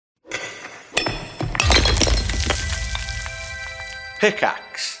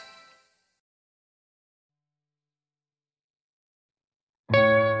Pickaxe.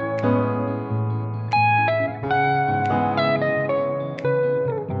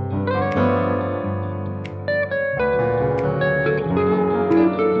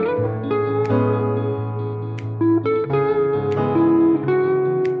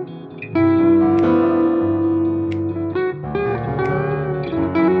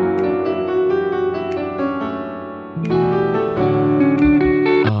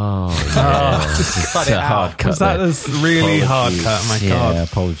 It's a hard cut. Was that a really hard cut? My God. Yeah,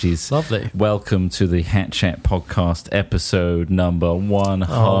 apologies. Lovely. Welcome to the Hat Chat podcast, episode number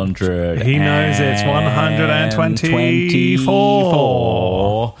 100. He knows it's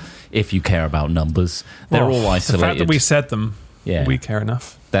 124. If you care about numbers, they're all isolated. The fact that we said them, Yeah. we care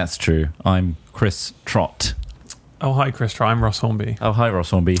enough. That's true. I'm Chris Trott. Oh, hi, Chris. I'm Ross Hornby. Oh, hi,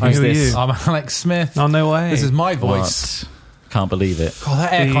 Ross Hornby. Who Who's are this? you? I'm Alex Smith. Oh, no way. This is my voice. What? Can't believe it. God,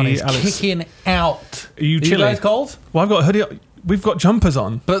 that aircon is Alex. kicking out. Are you Are chilly? you guys cold? Well, I've got a hoodie. We've got jumpers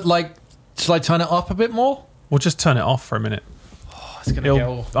on. But like, shall I turn it up a bit more? We'll just turn it off for a minute. It's gonna get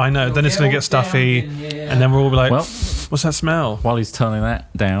all, I know. Then it's going to get stuffy. And then we'll all be like, Well, what's that smell? while he's turning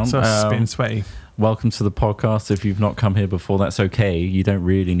that down, So it's being sweaty. welcome to the podcast. If you've not come here before, that's okay. You don't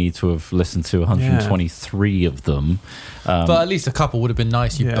really need to have listened to 123 of them. but at least a couple would have been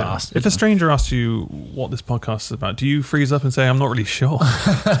nice, you bastard. If a stranger asks you what this podcast is about, do you freeze up and say, I'm not really sure?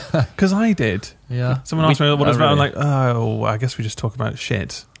 Because I did. Yeah. Someone asked me what it's oh, about. I'm really? like, oh, I guess we just talk about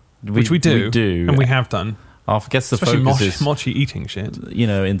shit. Which we do. We do. And we have done. I guess the Especially focus is, Mochi eating shit.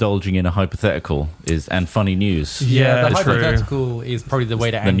 indulging in a hypothetical and funny news. Yeah, the that's true. hypothetical is probably the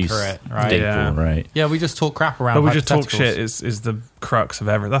way to The news anchor it, right? staple, Yeah. right? Yeah, we just talk crap around. But we just talk hypotheticals. shit is the crux of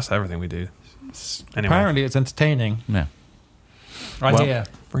everything. That's everything we do. Anyway, Apparently, it's entertaining. Yeah. Right Well- here,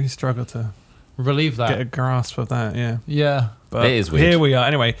 really struggle to relieve that. get a grasp of that, yeah. Yeah. But It is weird. Here we are.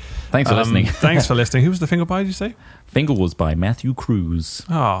 Anyway, Thanks for listening. Thanks for listening. Who was the finger by, did you say? Finger was by Matthew Cruz.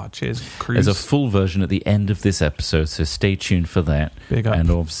 Oh, cheers, Cruz. There's a full version at the end of this episode, so stay tuned for that. Big up. And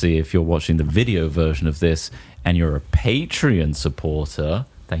obviously, if you're watching the video version of this and you're a Patreon supporter,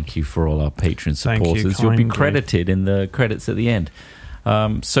 thank you for all our Patreon Thank you supporters. You'll be kindly. credited in the credits at the end.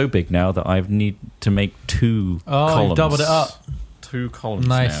 So big now that I need to make two Oh, columns. you doubled it up. 2 columns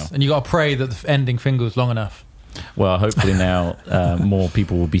Nice. now. And you got to pray that the ending finger was long enough. Well, hopefully now more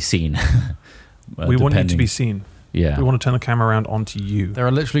people will be seen. we want you to depending- be seen. Yeah, We want to turn the camera around onto you. There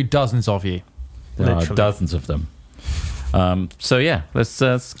are literally dozens of you. there are literally. dozens of them. So yeah, let's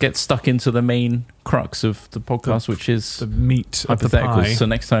get stuck into the main crux of the podcast, which is The meat of the hypotheticals. pie. So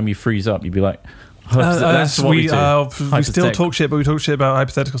next time you freeze up, you'd be like, that's what we do. we still Hypothetical. talk shit, but we talk shit about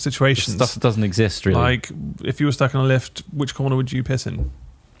hypothetical situations. Stuff that doesn't exist really. Like, if you were stuck in a lift, which corner would you piss in?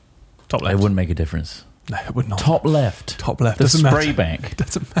 Top It left. wouldn't make a difference. No, it would not. Top left. Top left. The Doesn't spray matter. bank. It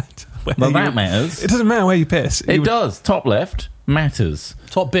doesn't matter. Where Well, you- that matters. It doesn't matter where you piss. It does. Top left matters.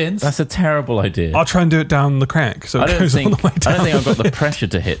 Top bins. That's a terrible idea. I'll try and do it down the crack, so I it don't goes all think the way down. I don't think I've got the pressure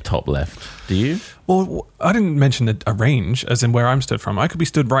to hit top left. Do you? Well, I didn't mention a range, as in where I'm stood from. I could be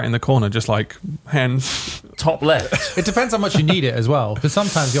stood right in the corner, just like hands. Top left. It depends how much you need it as well. Because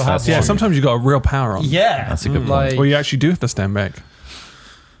sometimes you'll have Yeah, one. sometimes you got a real power on. Yeah. That's a good like, Or you actually do have to stand back.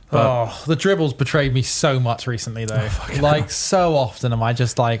 Oh, the dribbles betrayed me so much recently, though. Like, so often am I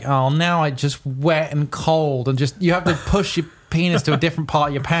just like, oh, now I just wet and cold, and just you have to push your penis to a different part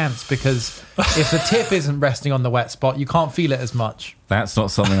of your pants because if the tip isn't resting on the wet spot, you can't feel it as much. That's not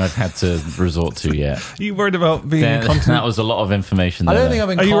something I've had to resort to yet. Are you worried about being That incontinent? was a lot of information I there. don't think I've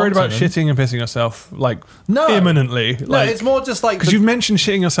been. Are you worried about continent. shitting and pissing yourself, like, No. imminently? No, Like, it's more just like because you've mentioned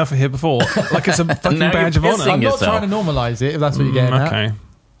shitting yourself here before, like it's a fucking Now badge of you're honor. pissing I'm not yourself. trying to normalize it. If that's what you're getting at. Okay,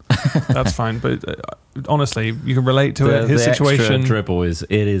 that's fine. But honestly, you can relate to it. His the situation. extra dribble is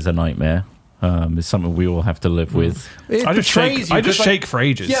a nightmare. It's something we all have to live with. It I just betrays shake. you, I just 'cause, like, shake for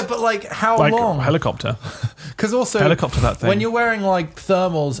ages. Yeah, but like how like long? helicopter. Because also Helicopter that thing. when you're wearing like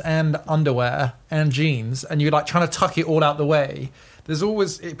thermals and underwear and jeans and you're like trying to tuck it all out the way, there's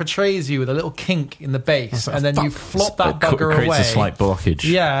always it betrays you with a little kink in the base, and then you flop that It bugger creates away. a slight blockage.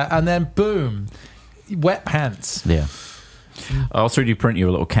 Yeah, and then boom, wet pants Yeah. I'll 3D print you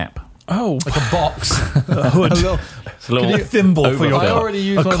a little cap. Oh, like a box. a hood. a little, It's a little a thimble for your I overcoat. already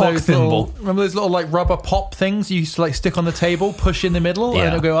use a one of cock those thimble. little, remember those little like rubber pop things you used to like stick on the table, push in the middle, Yeah. and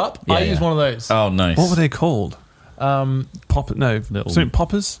it'll go up. Yeah, I use yeah. one of those. Oh, nice. What were they called? Pop? No, Little- something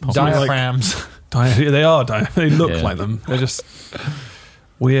poppers. Something like- Diaphragms. they are. They look Yeah. like them. They're just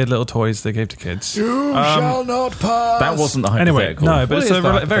weird little toys they gave to kids. You shall not pass. That wasn't the Anyway, hypothetical. no, but What it's is the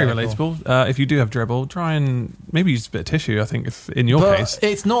very hypothetical? relatable. If you do have dribble, try and maybe use a bit of tissue, I think, if in your But case.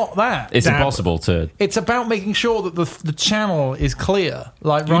 it's not that. It's Dab. impossible to. It's about making sure that the channel is clear.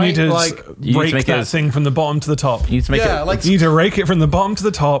 Like, You right? need to like, You need to rake make it that as- thing from the bottom to the top. You need to make Yeah, it like- You need to rake it from the bottom to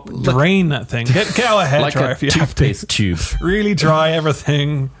the top, drain that thing. Get out a hair like dryer a if you have to. toothpaste tube. Really dry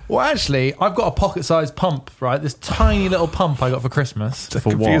everything. well, actually, I've got a pocket-sized pump, right? This tiny little pump I got for Christmas For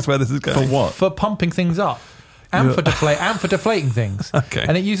Confused what? where this is going. For what? for pumping things up. And for deflating things. Okay.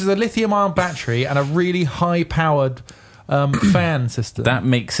 And it uses a lithium-ion battery and a really high-powered fan system. That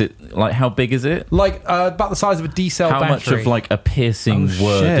makes it like how big is it? like about the size of a D-cell How battery. much of like a piercing Oh,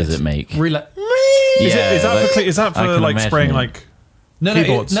 word shit. does it make? Really like, Is Yeah, that like, for I can like imagine spraying it. like... no,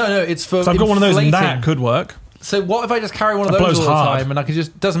 keyboards? no, it's for. So I've got one of those and inflating. that could work. So what if I just carry one of It those blows all the hard. time and I can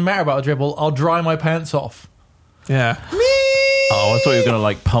just doesn't matter about a dribble? I'll dry my pants off. Yeah. Oh, I thought you were going to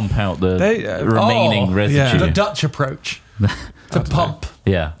like pump out the remaining Oh, residue. yeah. The Dutch approach to pump.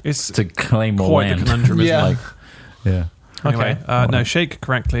 Yeah, It's to claim more quite a land. conundrum, isn't Yeah. it? Yeah. Anyway, Okay. no, shake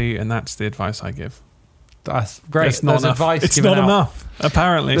correctly, and that's the advice I give. That's great. It's not There's enough. advice It's given not out. enough,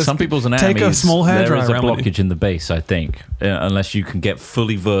 apparently. Some people's anatomy, Take a small there hairdryer is a around with you. blockage in the base, I think, unless you can get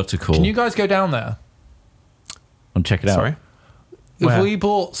fully vertical. Can you guys go down there? and check it out? Sorry. If Where? we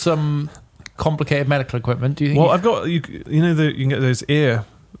bought some complicated medical equipment, do you think? Well, I've got you know you can get those ear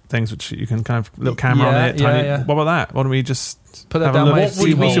things which you can kind of little camera on Yeah, it. Tiny. yeah. What about that? Why don't we just Put that have a down look, my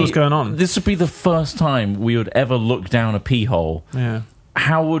see seahole. what's going on? This would be the first time we would ever look down a pee hole. Yeah,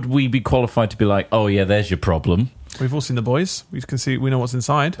 How would we be qualified to be like, oh yeah, there's your problem? we've all seen The Boys. We can see. We know what's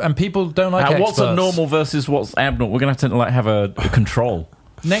inside. and people don't like What's a experts. normal versus what's abnormal? We're gonna have to like have a control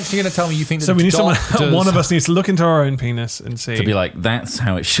Next, you're going to tell me you think that So we need someone. doctors- One of us needs to look into our own penis and see. to be like, that's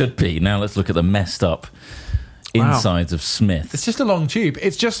how it should be. Now let's look at the messed up Wow. insides of Smith. It's just a long tube.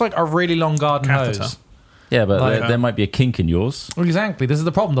 It's just like a really long garden Catheter. hose. Yeah, but Like- there might be a kink in yours. Well, exactly. This is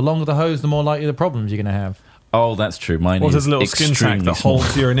the problem. The longer the hose, the more likely the problems you're going to have. Oh, that's true. Mine Well, is there's a little skin sac extremely that small.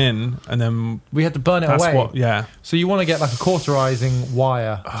 holds urine in, and then We had to burn it that's away. what. Yeah. So you want to get like a cauterizing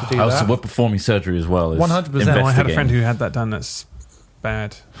wire to do Oh, that. so we're performing surgery as well. As 100%. No, I had a friend investigating. who had that done. That's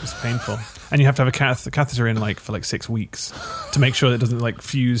bad. It's painful, and you have to have a catheter in like for like 6 weeks to make sure that it doesn't like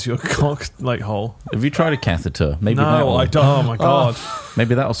fuse your cock like hole. Have you tried a catheter? Maybe that No, will. I don't. Oh my god!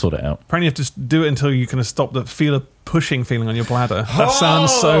 Maybe that'll sort it out. Apparently, you have to just do it until you can stop the pushing feeling on your bladder. That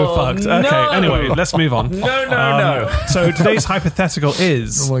sounds so fucked. Okay, no. anyway, let's move on. No. So today's hypothetical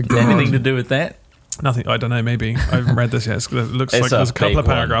is my Anything to do with that? nothing. I don't know. Maybe I haven't read this yet. It looks It's like a there's a couple big of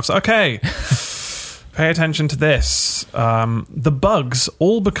paragraphs. Okay. Pay attention to this. The bugs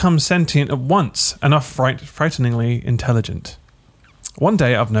all become sentient at once and are frighteningly intelligent. One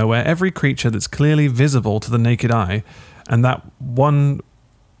day, out of nowhere, every creature that's clearly visible to the naked eye, and that one.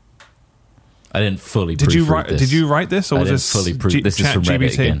 I didn't fully. Did you proofread write? This. Did you write this, or I was didn't this fully proof. This is from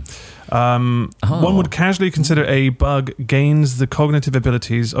Reddit again. One would casually consider a bug gains the cognitive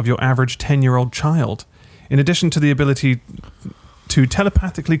abilities of your average 10-year-old child, in addition to the ability to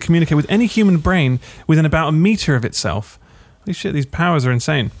telepathically communicate with any human brain within about a meter of itself. Holy shit, these powers are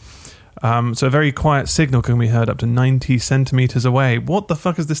insane. So a very quiet signal can be heard up to 90 centimeters away. What the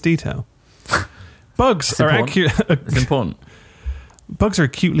fuck is this detail? Bugs It's are important. It's important. Bugs are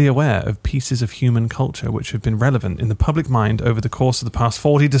acutely aware of pieces of human culture which have been relevant in the public mind over the course of the past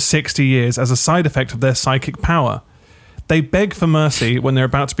 40 to 60 years as a side effect of their psychic power. They beg for mercy when they're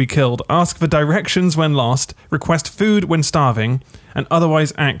about to be killed, ask for directions when lost, request food when starving, and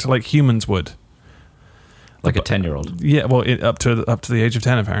otherwise act like humans would. Like a 10-year-old. Yeah, well, up to the age of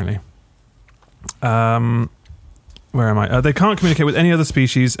 10, apparently. Where am I? They can't communicate with any other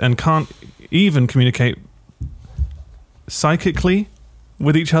species and can't even communicate psychically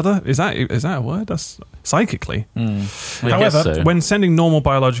with each other. Is that a word? That's psychically. I However, guess so. when sending normal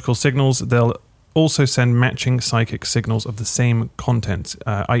biological signals, they'll also send matching psychic signals of the same content,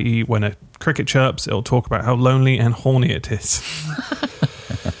 i.e. when a cricket chirps, it'll talk about how lonely and horny it is.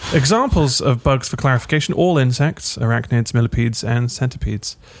 Examples of bugs for clarification: all insects, arachnids, millipedes, and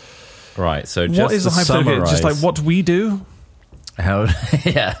centipedes. Right, so just What is the to hypothetical? Just like summarise what do we do? how,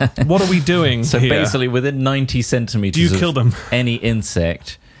 yeah. What are we doing So here? basically, within 90 centimeters Do you of kill them? any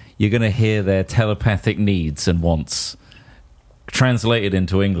insect, you're going to hear their telepathic needs and wants translated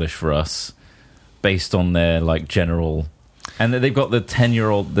into English for us based on their like general. And they've got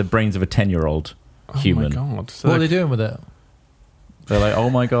the brains of a 10-year-old human. Oh my god! So What are they doing with it? They're like, oh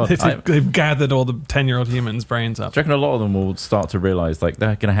my god. they've gathered all the 10-year-old humans' brains up. Do you reckon a lot of them will start to realise like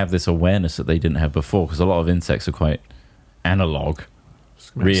they're going to have this awareness that they didn't have before? Because a lot of insects are quite analog,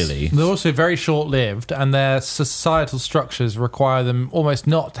 really. They're also very short-lived, and their societal structures require them almost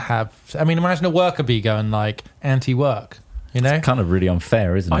not to have. I mean, imagine a worker bee going like anti-work. You know, It's kind of really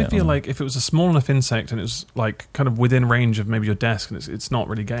unfair, isn't it? I feel like if it was a small enough insect and it was like kind of within range of maybe your desk and it's not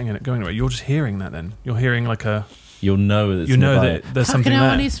really going anywhere, you're just hearing that. Then you're hearing like you'll know that. you know that there's something there.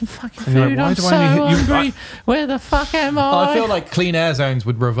 I need some fucking And you're food. like, why I'm do so I need- hungry. Where the fuck am I? I feel like clean air zones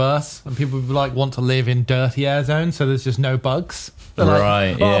would reverse, and people would like want to live in dirty air zones, so there's just no bugs. They're like,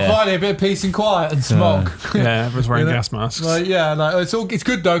 Right, oh, yeah. finally a bit of peace and quiet and smoke. Yeah, everyone's wearing You know? gas masks. Like, yeah, like it's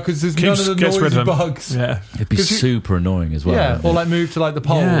good though because there's Keeps- none of the gets rid noisy of 'em. bugs. Yeah. It'd be 'Cause you- super annoying as well. Yeah, wouldn't or it? like move to like the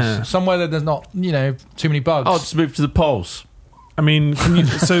poles, Yeah. somewhere that there's not too many bugs. Oh, just move to the poles. I mean, can you,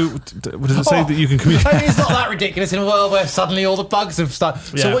 so what does it say that you can communicate? I mean, it's not that ridiculous in a world where suddenly all the bugs have started.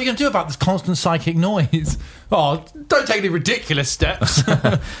 So Yeah. what are you going to do about this constant psychic noise? Oh, don't take any ridiculous steps.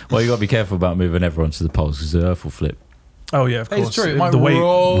 Well, you got to be careful about moving everyone to the poles because the Earth will flip. Oh yeah, of course. It's true. It might the weight.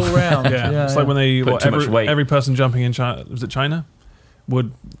 roll around. Yeah, it's like when they Put too much weight. every person jumping in China, was it China,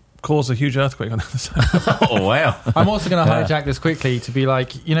 would cause a huge earthquake on the other side. Oh wow! I'm also going to Yeah. hijack this quickly to be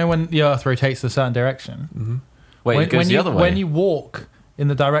like, you know, when the Earth rotates a certain direction. Wait, when, it goes when the you, other way. When you walk in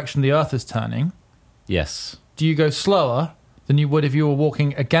the direction the Earth is turning, Yes. do you go slower than you would if you were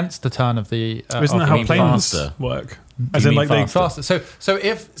walking against the turn of the? Isn't that of how mean planes faster? work? Do As you in, mean like faster? faster?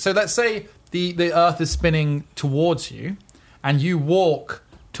 So let's say the Earth is spinning towards you, and you walk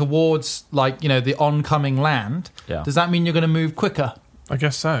towards like the oncoming land. Yeah. Does that mean you're going to move quicker? I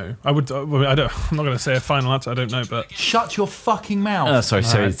guess so. I would. I don't. I'm not going to say a final answer. I don't know, but Shut your fucking mouth. Sorry,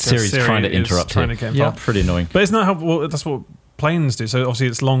 Alright, Siri's Siri trying to is interrupt trying here. to get Yeah. involved. Pretty annoying. But isn't that how? Well, that's what planes do. So obviously,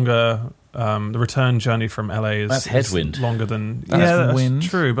 it's longer. The return journey from LA is That's headwind. is longer than That's wind.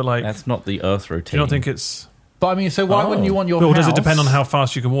 true. But like, That's not the Earth rotating. do you not think it's? But I mean, so why Oh. wouldn't you want your Or house? does it depend on how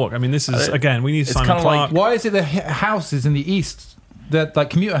fast you can walk? I mean, this is again. We need it's Simon kinda like- Clark. Why is it the houses in the east that like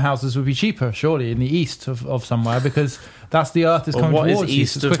commuter houses would be cheaper? Surely in the east of somewhere because that's the Earth is Well, coming what is towards you.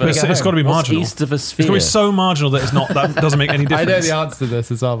 east so of it's quicker to It's get it's home. got to be What's marginal. east of a It's sphere? going to be so marginal that it's not. That doesn't make any I difference. know the answer to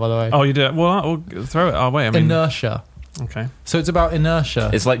this as well, by the way. Oh, you do. Well, we'll throw it our way. I mean, Inertia. okay. So it's about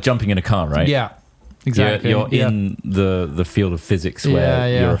inertia. It's like jumping in a car, right? Yeah, exactly. You're Yeah. in the field of physics where Yeah,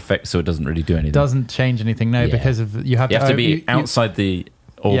 yeah. you're affected, so it doesn't really do anything. It doesn't change anything, no, Yeah. because of you have You have to be you- outside the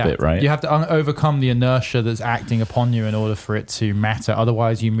orbit, yeah, right? You have to overcome the inertia that's acting upon you in order for it to matter.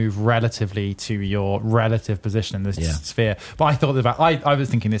 Otherwise, you move relatively to your relative position in this Yeah. sphere. But I thought about I was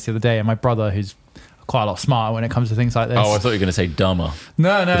thinking this the other day, and my brother, who's quite a lot smarter when it comes to things like this. Oh, I thought you were going to say dumber.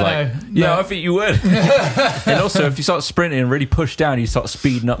 no, Yeah, I think you would. And also, if you start sprinting and really push down, you start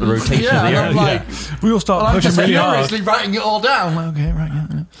speeding up the rotation Yeah, of the I'm Earth. like, We all start I'm pushing just really hard. furiously writing it all down. Okay, right.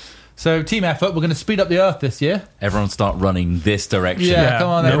 Yeah. So, team effort. We're going to speed up the Earth this year. Everyone start running this direction. Yeah. come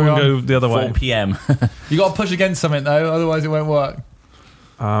on, no everyone. one go the other 4 way. p.m. You got to push against something though, otherwise it won't work.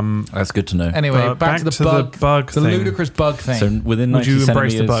 That's good to know. Anyway, back to the bug, the thing. ludicrous bug thing. So within Would 90 you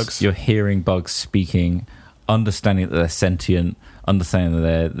embrace the centimeters, bugs? you're hearing bugs speaking, understanding that they're sentient, understanding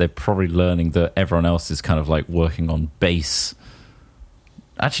that they're probably learning that everyone else is kind of like working on base.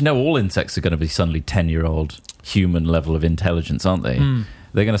 Actually, no, all insects are going to be suddenly 10-year-old human level of intelligence, aren't they?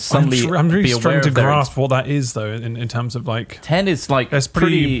 They're going to suddenly I'm really be aware struggling to of their... grasp what that is, though, in terms of like 10 is like That's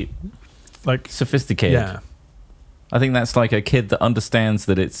pretty like sophisticated. yeah. I think that's like a kid that understands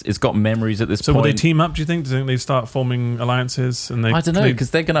that it's got memories at this So point. will they team up? Do you think? Do you think they start forming alliances? And they I don't know,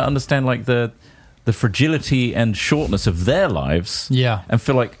 because they're going to understand like the fragility and shortness of their lives. yeah. And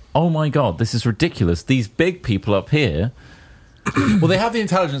feel like, oh my god, this is ridiculous. These big people up here. Well, they have the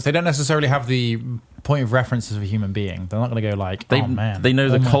intelligence. They don't necessarily have the point of reference of a human being. They're not going to go like, They, oh man. they know oh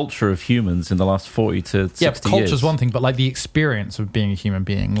the my- culture of humans in the last 40 to 60 Yeah, culture's years. one thing, but like the experience of being a human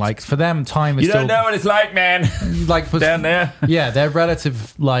being. Like for them, time is You still don't know what it's like, man. like Down there. Yeah, their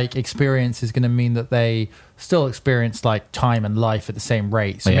relative like experience is going to mean that they still experience like time and life at the same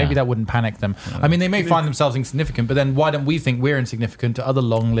rate. So Yeah. maybe that wouldn't panic them. I mean, they may find themselves insignificant, but then why don't we think we're insignificant to other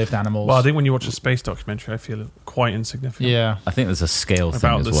long-lived animals? Well, I think when you watch a space documentary, I feel quite insignificant. yeah. I think there's a scale thing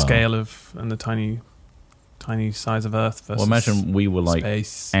About as the well. scale of and the tiny size of Earth versus Well, imagine we were like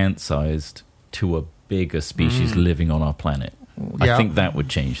space. ant-sized to a bigger species living on our planet. Yeah. I think that would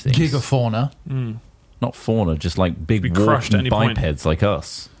change things. Gigafauna. Not fauna, just like big Be crushed at walking any point. bipeds like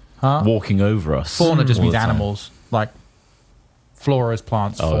us. Huh? Walking over us. Fauna just all means the time. animals. Like flora's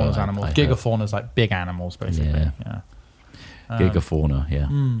plants, Oh, fauna's I- animals. I heard. Gigafauna's like big animals, basically. Yeah. Yeah. Gigafauna, yeah.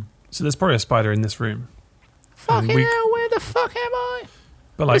 So there's probably a spider in this room. Fucking we- hell, where the fuck am I?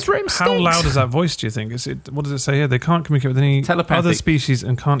 But like, This room how stinks. loud is that voice? Do you think? Is it? What does it say here? They can't communicate with any Telepathic. other species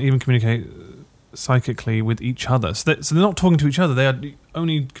and can't even communicate psychically with each other. So they're not talking to each other. They are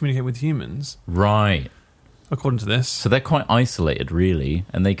only communicate with humans, Right. according to this. So they're quite isolated, really,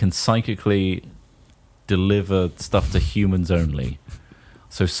 and they can psychically deliver stuff to humans only.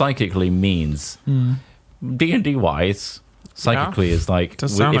 So psychically means D&D wise, psychically is like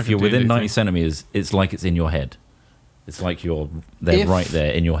Does sound if like a you're within D&D 90 thing. centimeters, it's like it's in your head. It's like they're If- right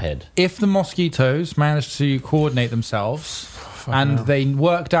there in your head. If the mosquitoes managed to coordinate themselves and hell. they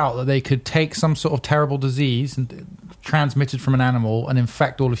worked out that they could take some sort of terrible disease and transmitted from an animal and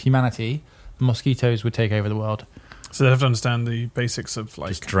infect all of humanity, the mosquitoes would take over the world. So they have to understand the basics of like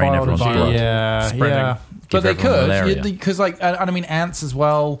Just drain everyone's biology. blood. Yeah, Spreading. yeah. Give But they everyone could, malaria. because like, and I mean ants as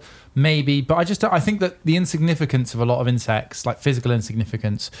well, maybe. But I think that the insignificance of a lot of insects, like physical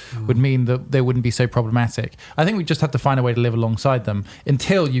insignificance, would mean that they wouldn't be so problematic. I think we just have to find a way to live alongside them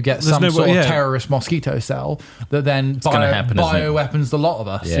until you get There's some no sort way- of yeah. terrorist mosquito cell that then gonna happen, isn't it? bioweapons the lot of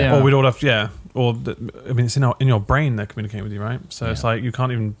us. Yeah. Yeah. Or we'd all have, I mean, it's in your brain they're communicating with you, right? So it's Yeah. like you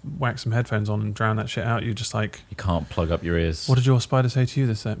can't even whack some headphones on and drown that shit out. You just like, You can't plug up your ears. what did your spider say to you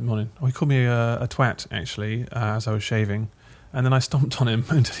this morning? Oh, he called me a twat, actually, as I was shaving. And then I stomped on him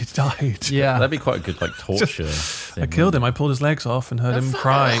until he died. Yeah. That'd be quite a good like torture. I killed him. I pulled his legs off and heard him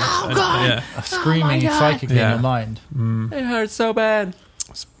cry. And, yeah, Screaming psychically in Yeah. your mind. It hurts so bad.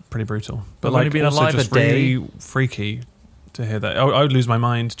 pretty brutal. But I've only like been also alive a just day. really freaky to hear that. I would lose my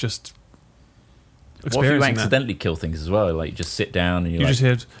mind just What if you experiencing that. accidentally kill things as well? Like you just sit down and You just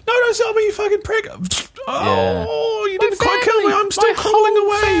hear, no, don't stop me, you fucking prick. Oh, you didn't quite kill me. I'm still crawling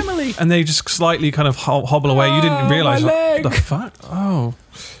away. Family. And they just slightly kind of hobble away. You didn't realise. my leg. The fuck? Oh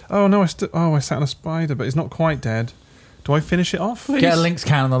no, I sat on a spider, but it's not quite dead. Do I finish it off? Get a Lynx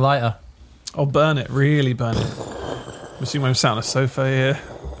can and a lighter. I'll burn it, really burn it. Assume I'm sat on a sofa here.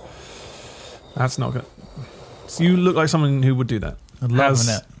 That's not good. So you look like someone who would do that. I'm loving Has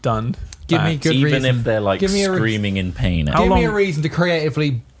it. done. Give me that. good even reason. if they're like Give me a re- screaming in pain. How Give me a long- reason to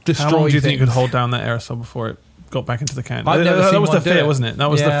creatively destroy How long do you think you things. could hold down that aerosol before it got back into the can? I've never that seen was one the do fear, it. wasn't it? That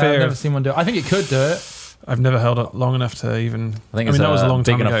was the Yeah, fear. I've never seen one do it. I think it could do it. I've never held it long enough to even. I think mean, it's that was a long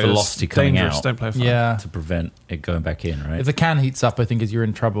big time enough ago. It was velocity coming dangerous. out Don't play with fire. Yeah. to prevent it going back in, right? If the can heats up, I think is you're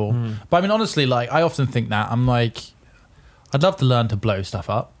in trouble. But I mean, honestly, like I often think that I'm like, I'd love to learn to blow stuff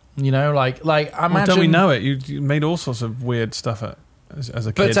up. You know, like I Well, imagine. don't we know it? You made all sorts of weird stuff as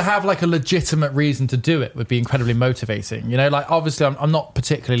a kid. But to have like a legitimate reason to do it would be incredibly motivating. You know, like obviously I'm not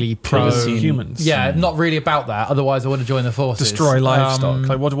particularly pro Killing humans. Yeah, not really about that. Otherwise, I would have joined the forces. destroy livestock.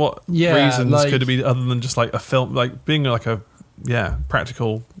 Like what yeah, reasons like- could it be other than just like a film, like being like a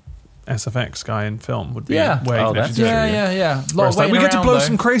practical SFX guy in film would be Yeah. where you Oh, can that's actually do it. Yeah. A lot Where of it's like, we waiting get to around, blow though.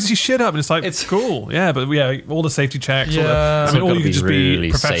 some crazy shit up, and it's like It's- it's cool, yeah. But yeah, all the safety checks. Yeah. All the, I It's mean, gotta all you could just really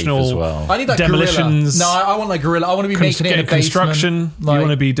be safe professional. as well. I need that Demolitions. Gorilla. No, I want like gorilla. I want to be making it in a construction. basement. Like, you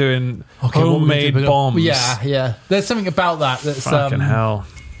want to be doing okay, what we're homemade gonna do, bombs. Yeah. There's something about that that's Fucking hell.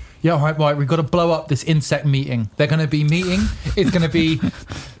 Yeah, right. We've got to blow up this insect meeting. They're going to be meeting. It's going to be.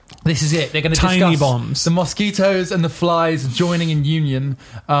 This is it. They're going to Tiny discuss bombs. the mosquitoes and the flies joining in union,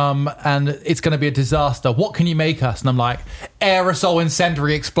 and it's going to be a disaster. What can you make us? And I'm like, aerosol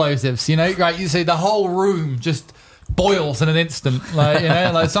incendiary explosives. You know, right? You see, the whole room just boils in an instant, like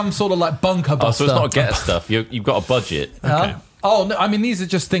like some sort of like bunker Oh, buster. so it's not get stuff. You've got a budget. Huh? Okay. Oh no! I mean, these are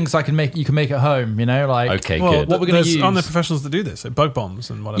just things I can make. You can make at home. You know, like Okay, Well, good. What we're going to there's- use? aren't there professionals that do this? Like bug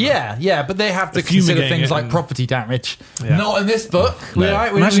bombs and whatever. Yeah, but they have to The consider fumigating things it like and- property damage. Yeah. Not in this book. No.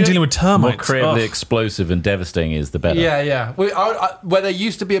 Imagine dealing with The termites. more creatively Oh. explosive and devastating is, the better. Yeah. Where there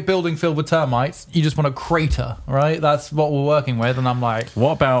used to be a building filled with termites, you just want a crater, right? That's what we're working with, and I'm like,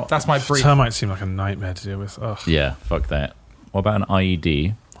 What about? that's my brief. Termites seem like a nightmare to deal with. Ugh. Yeah, fuck that. What about an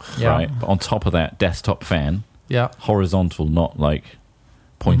IED? Yeah. Right, but on top of that, desktop fan, Yeah. horizontal, not like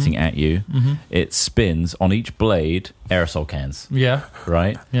pointing at you. It spins on each blade aerosol cans. Yeah.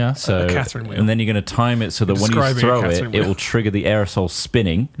 Right. Yeah. So, A Catherine wheel. and then you're going to time it so that when you Describing a throw it, Catherine it wheel. will trigger the aerosol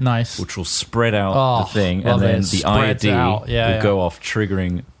spinning, Nice. which will spread out Oh, the thing, and love then it. the Spreads IED out. Yeah, will yeah. go off,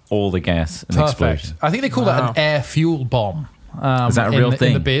 triggering all the gas and Perfect. explosion. I think they call that an air fuel bomb. Is that a real in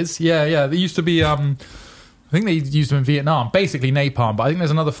thing? the biz? Yeah. There used to be. I think they used them in Vietnam. Basically napalm, but I think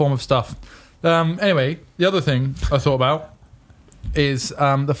there's another form of stuff. Anyway, the other thing I thought about is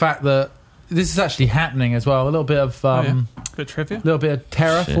the fact that this is actually happening as well. A little bit of Bit trivia. little bit of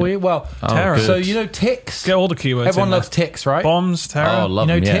terror Shit. for you. Well, Oh, Terror. good. so you know ticks. Get all the keywords. Everyone in loves ticks, right? there. Bombs, terror. Oh, love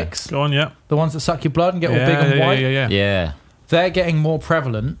you know them, yeah. ticks, Go on, yeah. the ones that suck your blood and get all big and white. Yeah. Yeah. They're getting more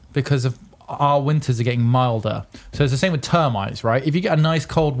prevalent because of our winters are getting milder. So it's the same with termites, right? If you get a nice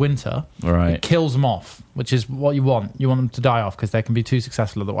cold winter, Right. it kills them off, which is what you want. You want them to die off because they can be too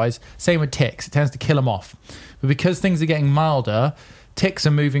successful otherwise. Same with ticks. It tends to kill them off. But because things are getting milder, ticks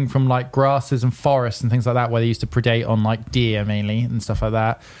are moving from like grasses and forests and things like that, where they used to predate on like deer mainly and stuff like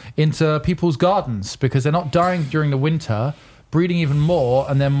that, into people's gardens because they're not dying during the winter breeding even more,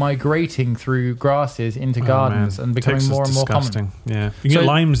 and then migrating through grasses into gardens and becoming Ticks is more and more common. disgusting. Yeah, you can get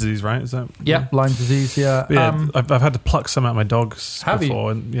Lyme disease, right? Is that? Yeah, Lyme disease. Yeah, But yeah, I've had to pluck some out of my dogs Have you?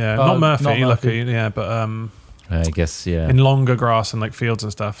 before. And not Murphy, not Murphy. lucky. Yeah, but I guess, yeah. in longer grass and like fields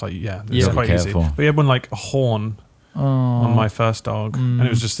and stuff, like it's Gotta quite be easy. careful. But he had one like a horn on my first dog, and it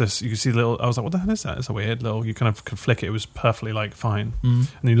was just this. You could see little. I was like, "What the hell is that?" It's a weird little. You kind of could flick it. It was perfectly like fine, and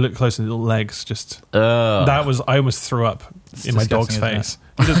then you look close and the little legs just. That was. I almost threw up in my dog's disgusting, face.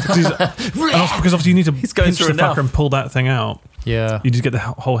 And also because obviously you need to going pinch through the enough. fucker and pull that thing out. yeah. You just get the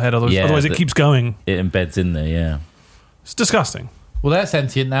whole head. Otherwise, Yeah, otherwise it keeps going. It embeds in there, yeah. It's disgusting. Well, they're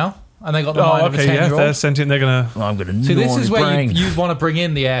sentient now, and they got the mind of a okay, yeah. If 10-year-old. they're sentient, they're gonna. Oh, I'm going to So this is where you'd want to bring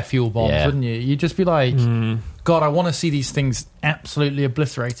in the air fuel bombs, Yeah. wouldn't you? You'd just be like, God, I want to see these things absolutely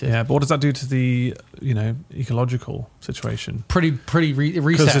obliterated. Yeah, but what does that do to the ecological situation? Pretty Because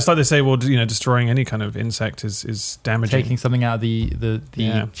reset. it's like they say, well, destroying any kind of insect is damaging. Taking something out of the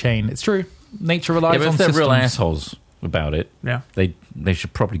Yeah. chain. It's true. Nature relies Yeah, but on if they're systems. real assholes about it, Yeah. they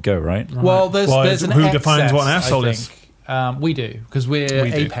should probably go, right? Well, there's an who excess, defines what an I asshole think. is? We do, because we're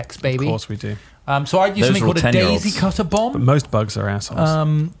We do. apex, baby. Of course we do. So I'd use Those something are all called a 10-year-olds. daisy cutter But bomb. most bugs are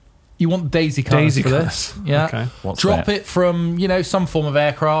assholes. You want daisy cutters Daisy for cutters. this. Yeah. Okay. What's Drop that? it from, some form of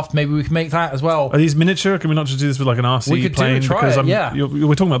aircraft. Maybe we can make that as well. Are these miniature? Can we not just do this with like an RC We could plane? try because it, yeah.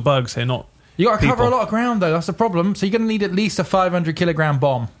 we're talking about bugs here, not. You got to cover people. a lot of ground, though. That's the problem. So you're going to need at least a 500 kilogram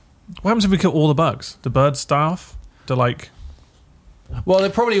bomb. What happens if we kill all the bugs? The birds die off? Well, they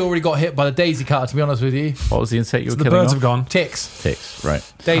probably already got hit by the daisy cutter, to be honest with you. What was the insect you were the killing birds off? have gone. Ticks. Ticks, right.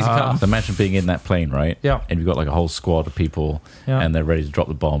 Daisy cutter. So imagine being in that plane, right? Yeah. And you've got like a whole squad of people Yeah. and they're ready to drop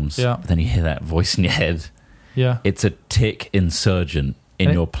the bombs. Yeah. Then you hear that voice in your head. Yeah. It's a tick insurgent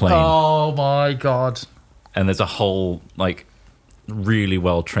in your plane. Oh, my God. And there's a whole, like, really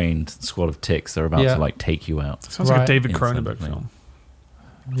well trained squad of ticks that are about Yeah. to, like, take you out. Sounds like a Right. David Inside Cronenberg the plane. film.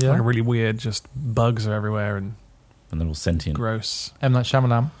 Yeah. Like a really weird, just bugs are everywhere and And they're all sentient. gross. M. Night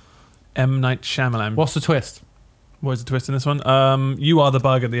Shyamalan. M. Night Shyamalan. What's the twist? What is the twist in this one? You are the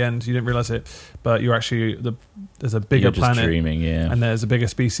bug at the end. You didn't realize it, but you're actually there's a bigger You're just planet, dreaming, yeah. and there's a bigger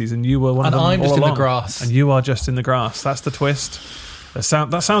species, and you were one And of them I'm all just in the along. grass. and you are just in the grass. That's the twist. That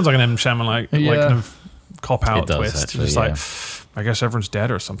sounds like an M. Shyamalan like Yeah. kind of cop out It does, twist. actually, Just yeah. like I guess everyone's dead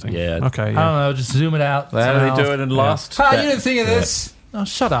or something. Yeah. Okay. I Yeah. don't know, just zoom it out. How do they do it in Lost? Ah, you didn't think of this. Oh,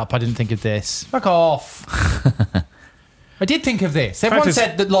 shut up. I didn't think of this. Fuck off. I did think of this. Everyone is-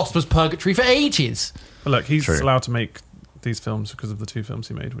 said that Lost was purgatory for ages. But look, he's True. allowed to make these films because of the two films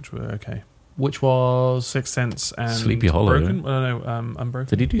he made, which were okay. Which was... Sixth Sense and Sleepy Hollow. Broken. Well, no,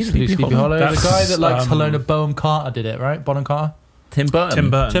 Unbroken. Did he do He did Sleepy, Sleepy Hollow. That's, The guy that likes um, Helena Bonham Carter did it, right? Bonham Carter? Tim Burton.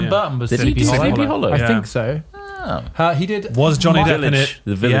 Tim Burton. Tim yeah. Burton was Did he Sleepy do Hollow. Sleepy Hollow? I Yeah. think so. Oh. He did... Was Johnny My Depp in it?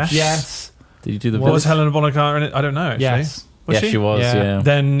 The Village. Yes. Yes. Did you do the Was Village? Helena Bonham Carter in it? I don't know. Actually. Yes. Was Yes, she was, Yeah. yeah.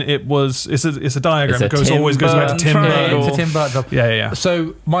 Then it was. It's a diagram. It's It a Tim always goes back to Burton Tim triangle. Burton. It's a Tim Burton job. Yeah.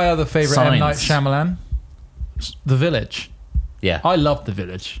 So, my other favourite M. Night Signs. Shyamalan, The Village. Yeah. I love The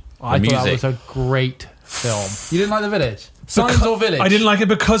Village. I thought that was music. a great film. You didn't like The Village? Signs or Village? I didn't like it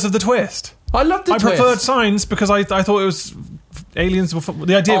because of the twist. I loved the I twist. preferred Signs because I thought it was aliens.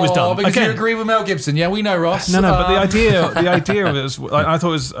 The idea was dumb. Because Again, you agree with Mel Gibson. Yeah, we know, Ross. No, but the Um, idea of it was.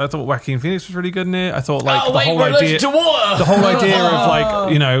 I thought Joaquin Phoenix was really good in it. I thought like Oh, the wait, whole we're idea. allergic to water! The whole idea of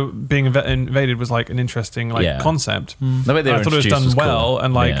like being invaded was like an interesting like Yeah. concept. The way they were I thought it was introduced done cool. well,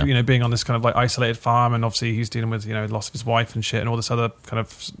 and like Yeah. being on this kind of like isolated farm, and obviously he's dealing with the loss of his wife and shit, and all this other kind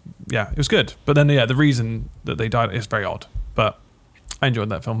of it was good. But then the reason that they died is very odd. But I enjoyed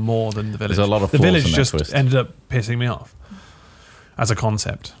that film more than The Village. There's a lot of The flaws Village in that just twist. ended up pissing me off as a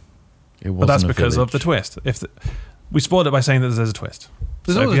concept, It but that's wasn't a because of the Village. twist. We spoiled it by saying that there's a twist.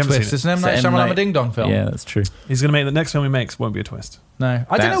 There's So if always you a haven't twist. seen It's an M. It's Night an M. Shyamalan Night- Ding Dong film. Yeah, that's true. He's going to make the next film he makes won't be a twist. No. I don't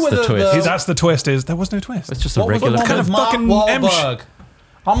That's know whether the twist. That's the twist. Is there was no twist. It's just a What was the regular one kind with of Mark fucking M Wahlberg?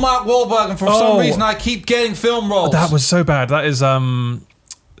 I'm Mark Wahlberg, and for some Oh. reason I keep getting film roles. That was so bad. That is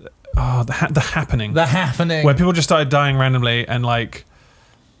the Happening. The Happening. Where people just started dying randomly and like,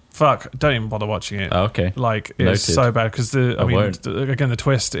 fuck, don't even bother watching it. Oh, okay. Like it's Noted. so bad because I won't. again the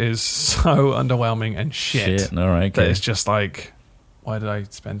twist is so underwhelming and shit. All right. That Okay. it's just like, why did I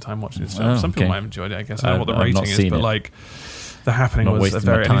spend time watching this film? Oh, Some people okay. might have enjoyed it. I guess I don't know what the I've not rating is, seen but it. like. The Happening Not was a wasting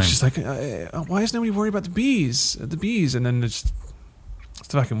my very. And time. he's just like, why is nobody worried about the bees? The bees, and then it's the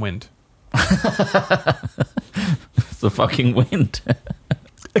fucking wind. It's the fucking wind.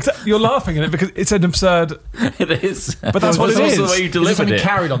 Except you're laughing at it because it's an absurd. It is. But that's what it also is. the way you Is it delivered something it.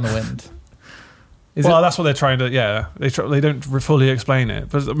 carried on the wind? That's what they're trying to. Yeah, they don't fully explain it,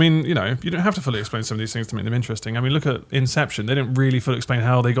 but I mean, you don't have to fully explain some of these things to make them interesting. I mean, look at Inception. They didn't really fully explain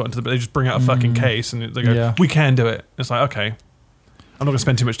how they got into they just bring out a fucking case and they go, "We can do it." It's like, okay, I'm not going to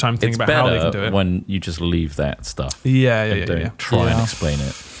spend too much time thinking about how they can do it. When you just leave that stuff. Don't try and explain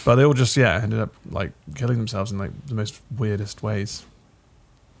it. But they all just ended up like killing themselves in like the most weirdest ways.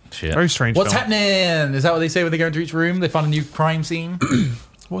 Shit. Very strange. What's film. happening? Is that what they say when they go into each room? They find a new crime scene.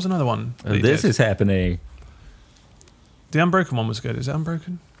 What was another one? This is happening. The Unbroken one was good. Is it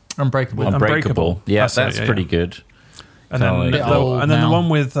Unbroken? Unbreakable. Unbreakable. Yeah, that's pretty good. And then, the one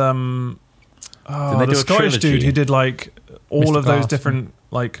with the Scottish dude who did like all Mr. of those Garson. different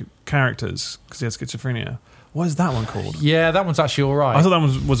like characters because he had schizophrenia. What is that one called? Yeah, that one's actually all right. I thought that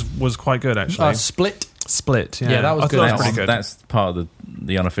one was quite good actually. Split. Yeah, Yeah, that was I good. thought that was pretty good. That's part of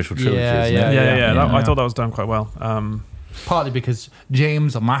the unofficial trilogy. Yeah, isn't it? Yeah. I thought that was done quite well. Partly because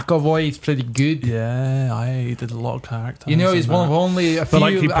James McAvoy is pretty good. Yeah, I did a lot of characters. You know, he's one of only a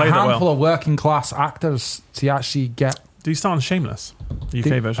handful well. of working class actors to actually get. Did he start on Shameless, the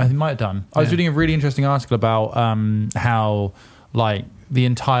UK version? I think he might have done. I was reading a really interesting article about how like the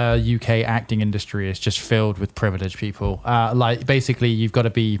entire UK acting industry is just filled with privileged people. Like basically, you've got to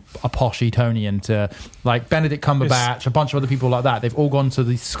be a posh Etonian to like Benedict Cumberbatch, a bunch of other people like that. They've all gone to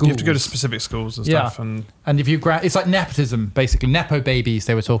these schools. You have to go to specific schools and stuff. And if you it's like nepotism, basically nepo babies.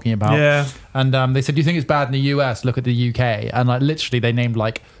 They were talking about. Yeah. And they said, "Do you think it's bad in the US? Look at the UK." And like literally, they named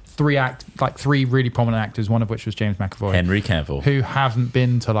like three really prominent actors, one of which was James McAvoy, Henry Cavill, who haven't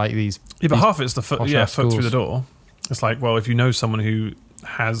been to like these. Yeah, but half it's the foot schools. through the door. It's like, well, if you know someone who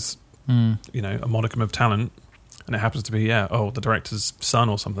has, a modicum of talent, and it happens to be, the director's son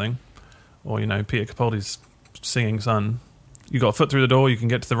or something, or Peter Capaldi's singing son, you got a foot through the door, you can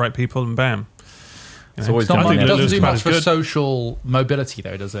get to the right people, and bam. It's always It doesn't do much is for good. social mobility,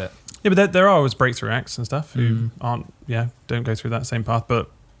 though, does it? Yeah, but there are always breakthrough acts and stuff who don't go through that same path, but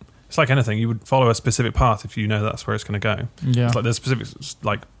it's like anything. You would follow a specific path if you know that's where it's going to go. Yeah. It's like there's specific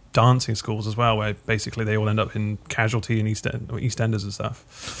like dancing schools as well, where basically they all end up in Casualty and EastEnders and stuff.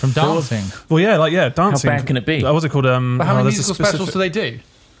 From dancing? Dancing. How bad can it be? What was it called? But how many musical specials do they do?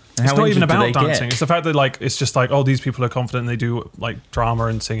 It's not even about dancing. It's the fact that like it's just like, these people are confident and they do like drama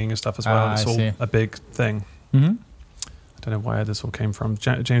and singing and stuff as well. It's all a big thing. Mm-hmm. I don't know where this all came from.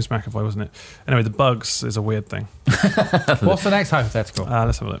 James McAvoy, wasn't it? Anyway, the bugs is a weird thing. What's the next hypothetical?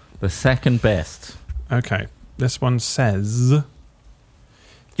 Let's have a look. The second best. Okay, this one says,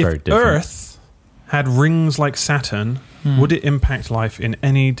 Very if different. Earth had rings like Saturn, would it impact life in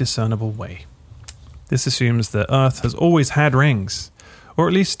any discernible way? This assumes that Earth has always had rings, or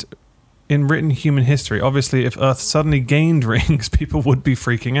at least in written human history. Obviously, if Earth suddenly gained rings, people would be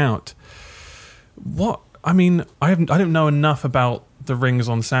freaking out. What? I mean, I don't know enough about the rings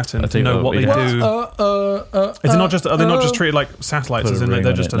on Saturn to know what they do. Are they not just treated like satellites? As in,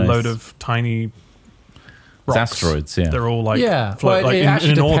 they're just a load of tiny rocks. Asteroids, yeah. They're all like it actually in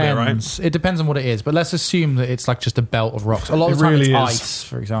an depends. orbit, right? It depends on what it is, but let's assume that it's like just a belt of rocks. A lot of the time really it's is. ice,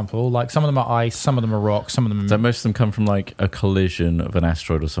 for example. Like some of them are ice, some of them are rocks, some of them. So most of them come from like a collision of an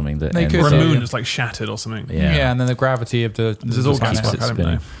asteroid or something that They ends could, Or a up- moon yeah. that's like shattered or something. Yeah, and then the gravity of the This is all planet. guesswork. I don't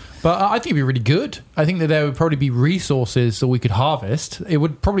know. But I think it'd be really good. I think that there would probably be resources that we could harvest. It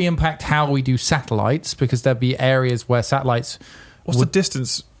would probably impact how we do satellites, because there'd be areas where satellites. What's the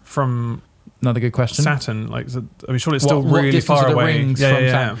distance from Another good question. Saturn? Like, surely it's still What really distance far are the away. rings Yeah, from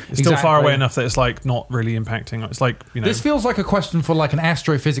yeah. Saturn? It's still far Exactly. away enough that it's like not really impacting. It's like, This feels like a question for like an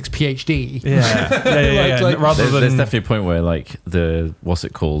astrophysics PhD. yeah. Like- Rather There's than definitely a point where like what's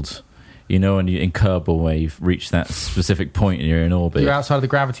it called? In Kerbal, where you've reached that specific point and you're in orbit. You're outside of the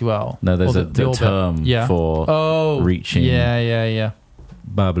gravity well. No, there's Or a the orbit. term for reaching. Yeah.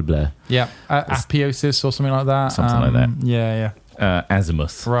 Blah blah blah. Yeah, apiosis or something like that. Something like that. Yeah.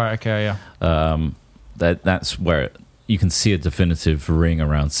 Azimuth. Right. Okay. Yeah. That's where you can see a definitive ring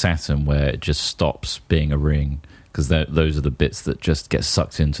around Saturn where it just stops being a ring, because those are the bits that just get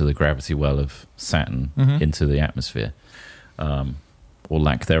sucked into the gravity well of Saturn into the atmosphere, or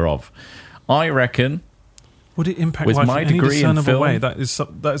lack thereof. I reckon. would it impact With life my in any degree in discernible film- way? That is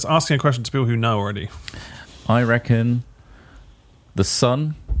asking a question to people who know already. I reckon the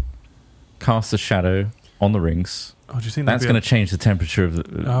sun casts a shadow on the rings. Oh, do you think That's going to change the temperature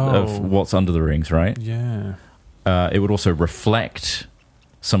of what's under the rings, right? Yeah. It would also reflect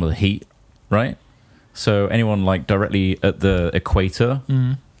some of the heat, right? So anyone like directly at the equator,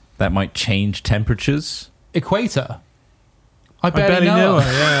 that might change temperatures. Equator. I barely know know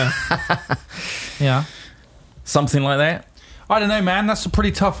her. Yeah. Yeah. Something like that. I don't know, man. That's a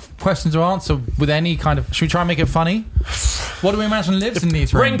pretty tough question to answer with any kind of. Should we try and make it funny? What do we imagine lives in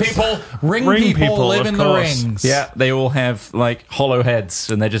these Ring rings? people. Ring Ring people people, live of in the course. rings. Yeah, they all have like hollow heads,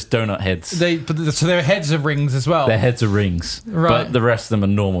 and they're just donut heads. So their heads are rings as well. Their heads are rings, Right. but the rest of them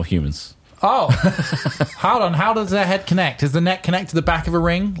are normal humans. Oh, hold on. How does their head connect? Does the neck connect to the back of a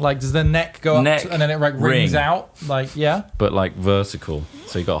ring? Like, does the neck go up Neck, and then it like rings ring. out? Like, yeah. But like vertical,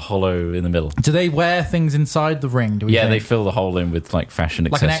 so you got a hollow in the middle. Do they wear things inside the ring? Do we Yeah, they think? fill the hole in with like fashion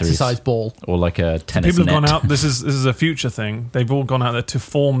like an accessories, exercise ball. or like a tennis People have net. gone out. This is a future thing. They've all gone out there to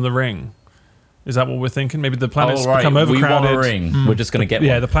form the ring. Is that what we're thinking? Maybe the planet's Oh, right. become We overcrowded. want a ring. We're just going to get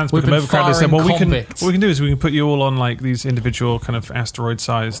Yeah, one. the planet's We've become been overcrowded. They said, firing well, convicts. what we can do is we can put you all on like these individual kind of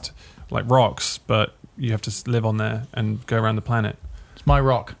asteroid-sized like rocks, but you have to live on there and go around the planet. It's my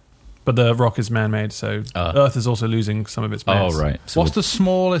rock. But the rock is man-made, so Earth is also losing some of its mass. Oh, right. So What's the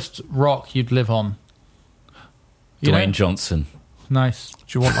smallest rock you'd live on? You Dwayne know? Johnson. Nice.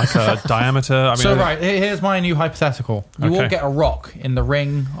 Do you want like a diameter? I mean, So right, here's my new hypothetical. You Okay. all get a rock in the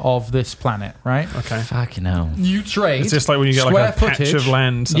ring of this planet, right? Okay. Fucking hell. You trade. It's just like when you get like square a patch footage. of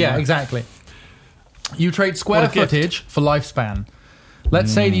land somewhere. Yeah, exactly. You trade square What a gift. footage for lifespan.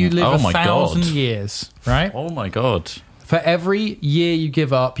 Let's say you live Oh my 1,000 God. years, right? Oh my god. For every year you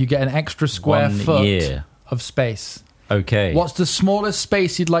give up, you get an extra square 1 foot year. of space. Okay. What's the smallest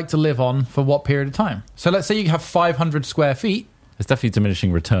space you'd like to live on for what period of time? So let's say you have 500 square feet. It's definitely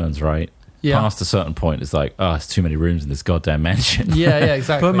diminishing returns, right? Yeah. Past a certain point, it's like, oh, it's too many rooms in this goddamn mansion. Yeah,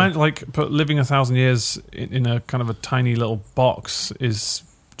 exactly. But man, but living 1,000 years in a kind of a tiny little box is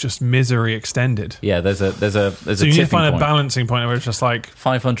just misery extended. Yeah, there's a So you need to find a point. balancing point where it's just like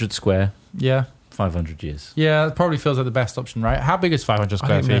 500 square, yeah. 500 years. Yeah, it probably feels like the best option, right? How big is 500 I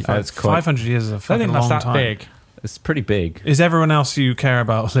square think feet? that- That's quite- 500 years is a I fucking think that's long that time. big. It's pretty big. Is everyone else you care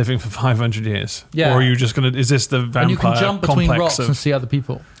about living for 500 years? Yeah. Or are you just going to? Is this the vampire And you can jump between complex rocks and of? see other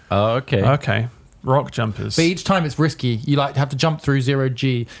people. Oh, okay. Okay, rock jumpers. But each time it's risky. You like have to jump through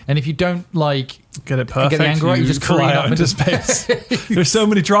 0G, and if you don't like Get it perfect. get the angle right, you just fly careen out up into into space. There's so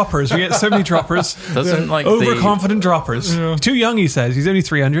many droppers. We get so many droppers. Doesn't like the, Overconfident droppers. Too young, he says. He's only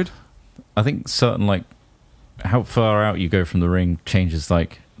 300. I think certain like how far out you go from the ring changes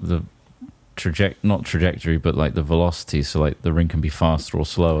like the not trajectory, but like the velocity. So like the ring can be faster or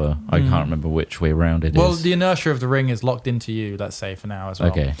slower. I can't remember which way around it is. well, the inertia of the ring is locked into you. Let's say for now as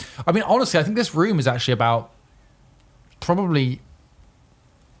well. Okay. I mean, honestly, I think this room is actually about probably.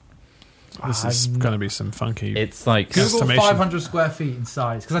 This is going to be some funky. It's like Google Google estimation. 500 square feet in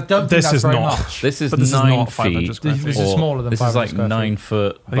size because I don't think This that's is very not. much. this is But this is 9 not 500 feet. square This feet. is or- smaller than this is 500 like square feet. 9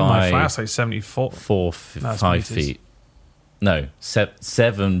 foot I think my by flat say 74. 5 meters. feet. No,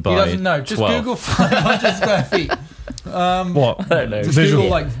 7 by He doesn't know. Just 12. Google 500 square feet. What? I don't know. Just Visual. Google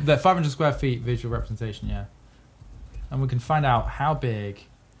like the 500 square feet visual representation, yeah. And we can find out how big.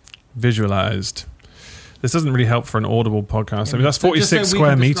 Visualized. This doesn't really help for an audible podcast. I mean, that's So just so 46 we square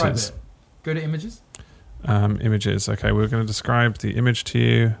can describe meters. it. Go to images. Images. Okay, we're going to describe the image to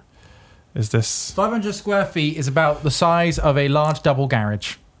you. Is this? 500 square feet is about the size of a large double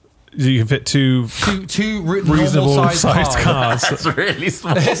garage. You can fit two Two reasonable normal sized cars. That's really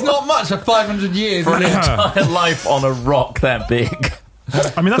small. It's not much for 500 years. For an is it? entire life on a rock that big.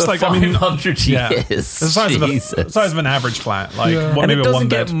 I mean, that's For like, I mean, 500 yeah. years. the size of, Jesus. the size of an average flat. Like, Yeah. what, And maybe it a one doesn't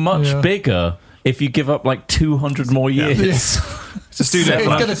bed. get much Yeah. bigger if you give up like 200 more years. It's a studio It's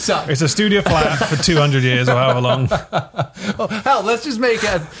flat. going to suck. It's a studio flat for 200 years or however long. Hell, let's just make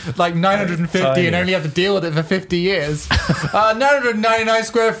it like 950 Tiny. and only have to deal with it for 50 years. 999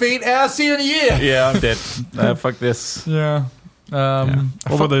 square feet. I'll see you in a year. Yeah, I'm dead. Fuck this. Yeah.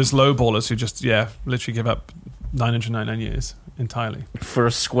 What about those low ballers who just, literally give up 999 years entirely? For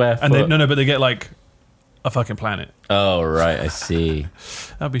a square foot. And they, no, but they get like a fucking planet. Oh, right, I see.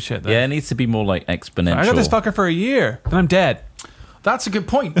 That'd be shit, though. Yeah, it needs to be more like exponential. I got this fucker for a year, then I'm dead. That's a good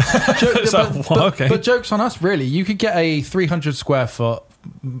point. Okay. But joke's on us, really. You could get a 300 square foot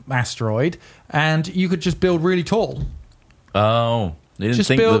asteroid and you could just build really tall. Oh. They didn't Just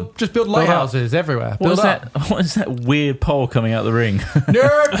think build lighthouses everywhere. What Build is up. that? What is that weird pole coming out the ring?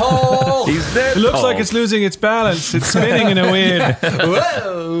 Nerd pole! He's nerd It looks pole. like it's losing its balance. It's spinning in a weird...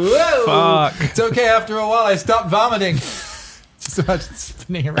 Whoa! Fuck. It's okay, after a while I stopped vomiting. Just imagine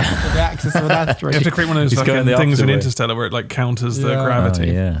spinning around the axis of an You have to asteroid. create one of those He's going fucking the things opposite in way. Interstellar where it like counters the Yeah. Oh, gravity.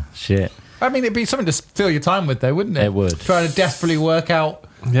 yeah. Shit. I mean, it'd be something to fill your time with, though, wouldn't it? It would. Trying to desperately work out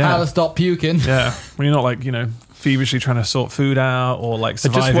Yeah. how to stop puking. Yeah, when you're not like, feverishly trying to sort food out or like just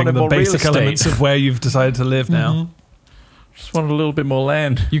surviving wanted the more real basic estate. elements of where you've decided to live now. Just wanted a little bit more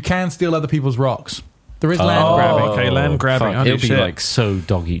land. You can steal other people's rocks. There is land grabbing. Okay, land grabbing. Fuck, Holy it'll be shit. like so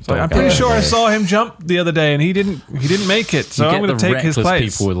dog eat dog. I'm pretty out sure I there. saw him jump the other day, and he didn't make it. So You I'm get going to the take his reckless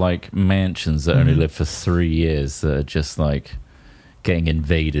place. people with like mansions that only live for 3 years that are just like getting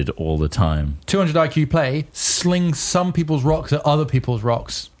invaded all the time. 200 IQ play, sling some people's rocks at other people's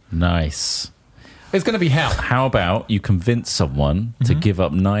rocks. Nice. It's going to be hell. How about you convince someone to give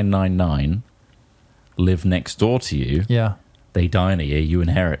up 999, live next door to you, Yeah, they die in a year, you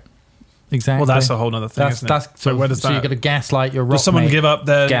inherit. exactly. Well, that's a whole other thing, isn't it? So where does so that? you're going to gaslight your rock Does someone mate. give up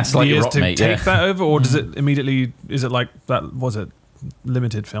their Gaslight your years rock to mate, take yeah. that over, or does it immediately? Is it like that? Was it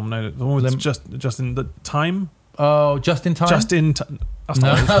limited film? No, the one with just in the time. Oh, just in time? Just in time. That's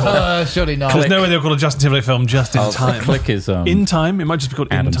not what it's called. No, surely not. There's no way they'll call a Justin Timberlake film just in Oh, time. Click is In time, it might just be called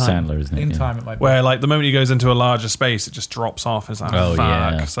Adam in time. Sandler, isn't it? In Yeah. time, it might be. Where like the moment he goes into a larger space, it just drops off. It's like, Oh, fuck.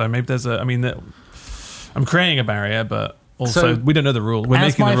 yeah. So maybe there's a. I mean, I'm creating a barrier, but also So, we don't know the rule. We're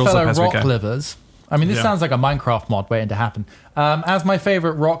as making my the rules fellow up as we rock go. livers, I mean, this Yeah. sounds like a Minecraft mod waiting to happen. As my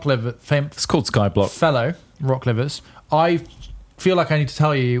favorite rock liver, It's called Skyblock. fellow rock livers, I feel like I need to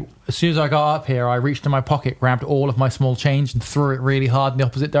tell you, as soon as I got up here, I reached in my pocket, grabbed all of my small change and threw it really hard in the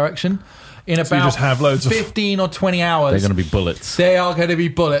opposite direction. In So you about just have loads of- 15 or 20 They're hours, going to be bullets. they are going to be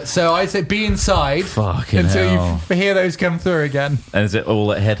bullets. So I say be inside Fucking until hell. you hear those come through again. And is it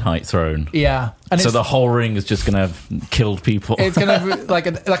all at head height thrown? Yeah. And So it's, the whole ring is just going to have killed people. it's going to be like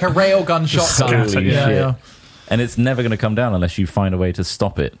a railgun shotgun. scatter, Yeah, shit. yeah. And it's never going to come down unless you find a way to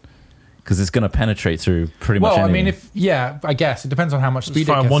stop it. Because it's going to penetrate through pretty much Well, I anything. mean, I guess it depends on how much Just speed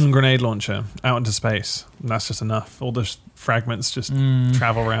it fire gets. one grenade launcher out into space, and that's just enough. All the fragments just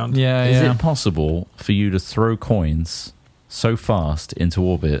travel around. Yeah, Is yeah. it possible for you to throw coins so fast into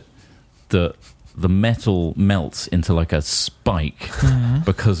orbit that the metal melts into like a spike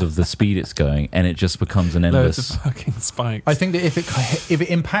because of the speed it's going, and it just becomes an Loads endless... of fucking spikes. I think that if it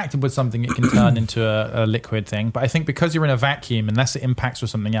impacted with something, it can turn into a liquid thing. But I think because you're in a vacuum, unless it impacts with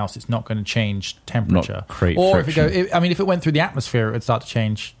something else, it's not going to change temperature. Not create or friction. if it went through the atmosphere, it would start to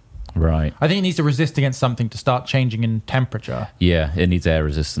change. Right. I think it needs to resist against something to start changing in temperature. Yeah, it needs air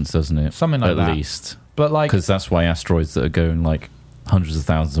resistance, doesn't it? Something like At that. least. But like, Because that's why asteroids that are going like hundreds of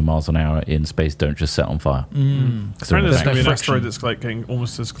thousands of miles an hour in space don't just set on fire. 'Cause they're in Apparently, a there's going to be an friction. asteroid that's like getting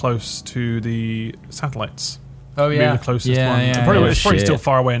almost as close to the satellites. oh Being yeah, the closest yeah, one. yeah, Probably, yeah. it's probably Shit. still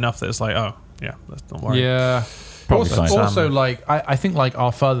far away enough that it's like, oh yeah, let's not worry. yeah. Probably Also, fine. also, like I think like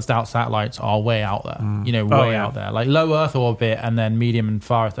our furthest out satellites are way out there. You know, way yeah. out there. Like low Earth orbit and then medium and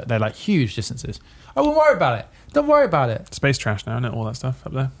far Earth. They're like huge distances. I wouldn't worry about it. Don't worry about it. Space trash now, isn't it? All that stuff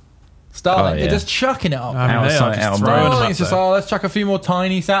up there. Starlink, Oh, yeah. they're just chucking it up. I mean, Out of they are sight, just out of throwing mind. them Starlink up is just, there. let's chuck a few more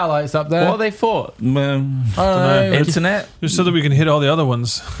tiny satellites up there. What they thought? I don't know. know. Internet? Just so that we can hit all the other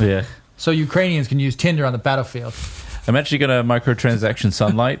ones. Yeah. So Ukrainians can use Tinder on the battlefield. I'm actually going to microtransaction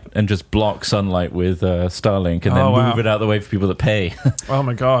sunlight and just block sunlight with Starlink and then Oh, wow. move it out of the way for people that pay. Oh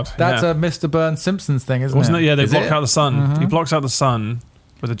my god, That's yeah. a Mr. Burns Simpsons thing, isn't Wasn't it? Yeah, they Is block it? out the sun. He blocks out the sun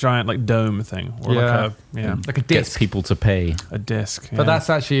with a giant like dome thing, or Yeah. like Like a Gets disc. people to pay. a disc. But that's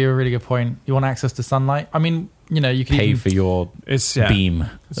actually a really good point. You want access to sunlight? I mean, you know, you could Pay even for your it's beam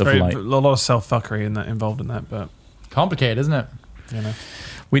It's of very light. a lot of self fuckery in that involved in that, but complicate, isn't it? you know,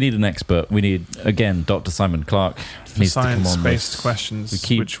 We need an expert. We need, again, Dr. Simon Clark for needs to come on. science-based this. questions, We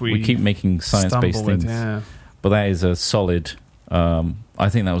keep which keep making science-based stumble with, things. yeah. But that is a solid... I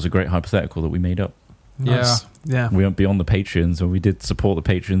think that was a great hypothetical that we made up. Nice. Yeah. We went beyond the Patreons, and we did support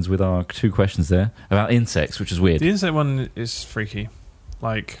the Patreons with our 2 questions there about insects, which is weird. The insect one is freaky.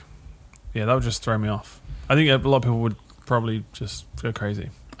 Like, yeah, that would just throw me off. I think a lot of people would probably just go crazy.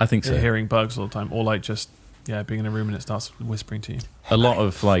 I think so. Hearing bugs all the time, or like just being in a room and it starts whispering to you. A lot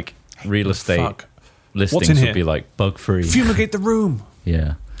of like real estate Fuck. listings in would here? be like bug free. Fumigate the room.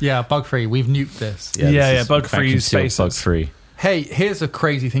 Yeah. Yeah, bug free. We've nuked this. Yeah, this is bug-free vacuum sealed, spaces. Bug free. Hey, here's a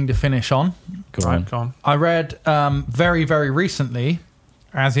crazy thing to finish on. Go on. Right, go on. I read very, very recently,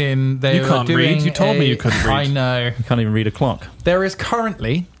 as in they You were can't doing read. You told me you couldn't read. I know. You can't even read a clock. There is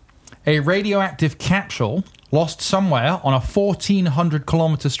currently a radioactive capsule lost somewhere on a 1,400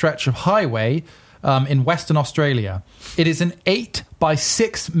 kilometer stretch of highway in Western Australia. It is an 8 by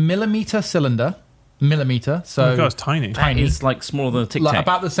 6 millimeter cylinder. Millimeter, so Oh my God, it's tiny. Tiny. It's like smaller than a Tic like Tac.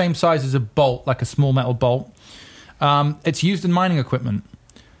 about the same size as a bolt, like a small metal bolt. It's used in mining equipment.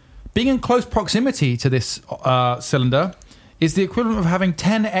 Being in close proximity to this cylinder is the equivalent of having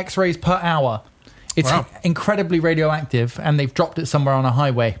 10 X-rays per hour. It's Wow. incredibly radioactive, and they've dropped it somewhere on a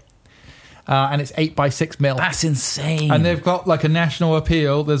highway. And it's 8 by 6 mil. That's insane. And they've got like a national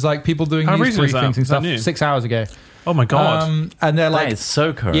appeal. There's like people doing How news recent is that? briefings and Is that stuff new? 6 hours ago. Oh my god! And they're That like, is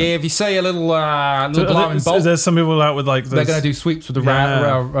so current. yeah, if you say a little alarming Is bolt, there some people out with like they're going to do sweeps with the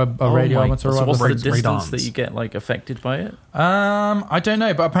radiometer or So what's the Radomes. distance that you get like affected by it? I don't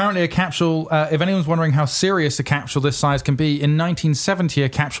know, but apparently a capsule, if anyone's wondering how serious a capsule this size can be, in 1970 a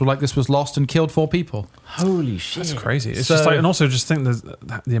capsule like this was lost and killed 4 people. Holy shit! That's crazy. It's So- just like, and also just think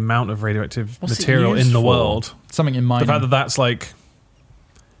the amount of radioactive What's it material used in the for? world. Something in The mining. fact that that's like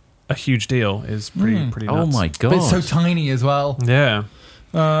a huge deal is pretty nuts. Oh my god! But it's so tiny as well. Yeah.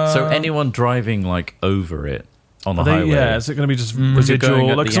 So anyone driving like over it on the Are they, highway? yeah, is it going to be just going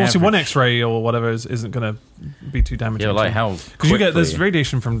residual? at Like, the 'cause obviously, one average. X-ray or whatever isn't going to be too damaging. Yeah, like how? because you get there's quickly-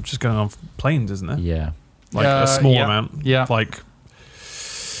 radiation from just going on planes, isn't there? Yeah. Like a small yeah. amount. Yeah. Like,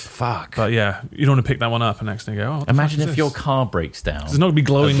 Fuck. but yeah, you don't want to pick that one up and accidentally go. Oh, what the Imagine fuck if is your this? car breaks down. It's not going to be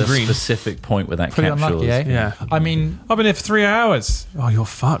glowing at the green. specific point where that Pretty capsule unlucky, is. eh? Yeah. I mean, I've been here for 3 hours. Oh, you're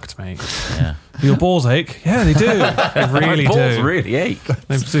fucked, mate. Yeah. Your balls ache. Yeah, they do. They really My balls do. really ache.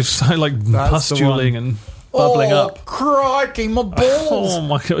 They're so like That's the pustuling and bubbling oh, up. crikey, my balls! Oh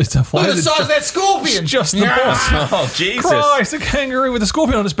my god! Why Look at the is it size of that scorpion! it's just the Yeah. balls? Oh Jesus! Christ, a kangaroo with a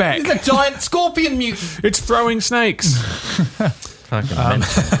scorpion on its back. It's a giant scorpion mutant. It's throwing snakes. Fucking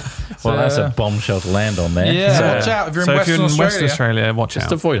mental. Well, that's a bombshell to land on there. Yeah, So- watch out if you're in so Western if you're in Australia. Western Australia, watch Just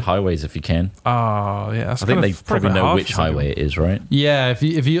out. avoid highways if you can. Oh yeah, that's I think kinda they probably quite know hard which for some highway it is, right? Yeah,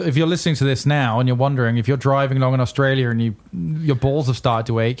 if you're listening to this now and you're wondering if you're driving along in Australia and your balls have started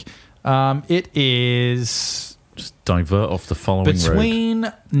to ache, it is Just divert off the following road.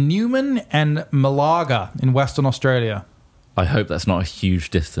 between Newman and Malaga in Western Australia. I hope that's not a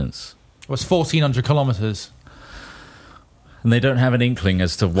huge distance. It was 1,400 kilometres. And they don't have an inkling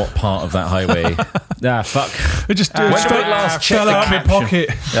as to what part of that highway. Fuck. people. It just When straight- did we last check fell the out of my caption? pocket.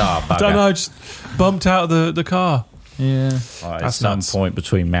 Ah, bugger. Don't know, just bumped out of the car. Yeah. At That's some nuts. point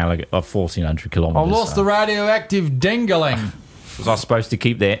between Malaga, 1,400 I kilometres. lost the radioactive dingling. Was I supposed to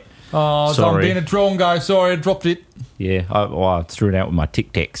keep that? Oh, so I'm Sorry. being a drone guy. Sorry, I dropped it. Yeah, I threw it out with my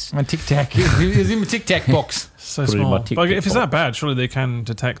Tic Tacs. My Tic Tac. It was in my Tic Tac box. So Put it in small. my But TikTok if it's that box. bad, surely they can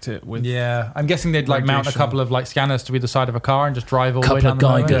detect it with. Yeah, I'm guessing they'd like mount a Radiation. couple of like scanners to either side of a car and just drive all the way Couple down of the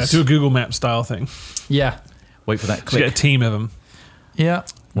highway. Geigers. Yeah, do a Google Map style thing. Yeah, Wait for that Just get a click. team of them. yeah.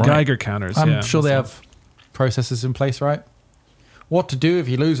 Right. Geiger counters. I'm yeah, sure they that's have processes in place, right? What to do if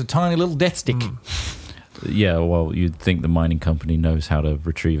you lose a tiny little death stick? Yeah, well, you'd think the mining company knows how to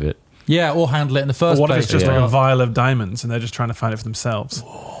retrieve it. Yeah, or handle it in the Or first what if place. it's just Yeah. like a vial of diamonds and they're just trying to find it for themselves?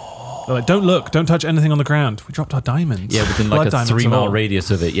 They're like, don't look, don't touch anything on the ground. We dropped our diamonds. Yeah, within Blood like a diamonds and 3-mile all.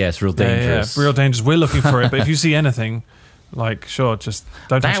 radius of it. Yeah, it's real Yeah, dangerous. real dangerous. We're looking for it, but if you see anything, like, sure, just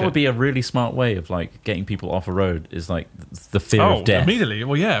don't touch That it. would be a really smart way of like getting people off a road. Is like the fear oh, of death. immediately.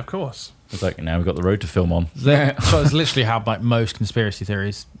 Well, yeah, of course. It's like now we've got the road to film on. So it's literally how like most conspiracy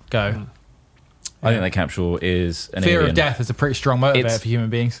theories go. I think that capsule is an Fear alien. of death is a pretty strong motivator It's- for human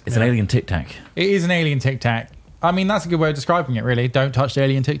beings. It's an alien Tic Tac. It is an alien Tic Tac. I mean, that's a good way of describing it, really. Don't touch the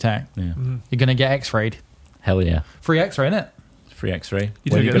alien Tic Tac. Yeah. You're going to get X-rayed. Hell yeah. Free X-ray, innit? Free X-ray.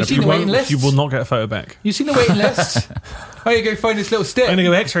 You, When do are get you it. seen gonna- the waiting won't- list? you will not get a photo back. You seen the waiting list? Oh, you go find this little stick. I'm going to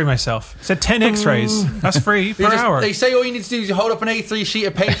go x-ray myself. It said 10 x-rays. That's free per hour. They say all you need to do is you hold up an A3 sheet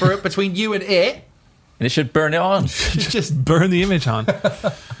of paper between you and it. And it should burn it on. Just burn the image on.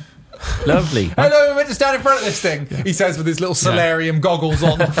 Lovely. Hello, we're meant to stand in front of this thing. He says with his little solarium goggles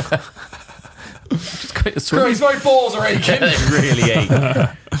on. Just quite a swim. Chris, my balls are aching. They really ache.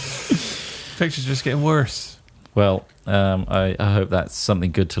 Pictures just getting worse. Well, I hope that's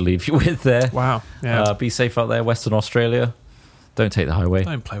something good to leave you with there. Wow. Yeah. Be safe out there, Western Australia. Don't take the highway.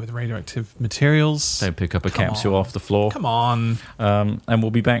 Don't play with radioactive materials. Don't pick up a Come capsule on. off the floor. Come on. And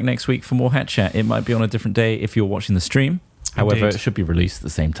we'll be back next week for more Hat Chat. It might be on a different day if you're watching the stream. However, Indeed. it should be released at the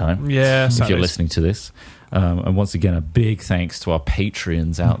same time Yeah. if you're Saturdays. listening to this. And once again, a big thanks to our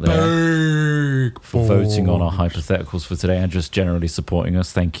Patreons out there for voting on our hypotheticals for today and just generally supporting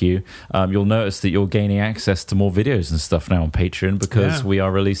us. Thank you. You'll notice that you're gaining access to more videos and stuff now on Patreon because Yeah. we are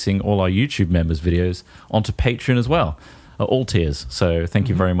releasing all our YouTube members' videos onto Patreon as well. At all tiers. So thank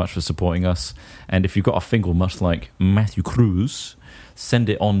you very much for supporting us. And if you've got a finger much like Matthew Cruz, send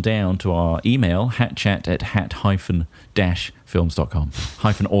it on down to our email, hatchat@hat-films.com.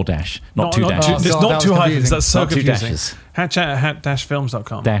 Hyphen or dash, not two dashes. There's God, not that two was hyphens. confusing. That's so Not two confusing. dashes.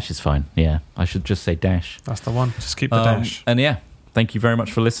 Hatchat@hat-films.com. Dash is fine. Yeah, I should just say dash. That's the one. Just keep the dash. And yeah, thank you very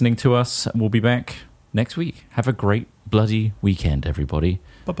much for listening to us. We'll be back next week. Have a great bloody weekend, everybody.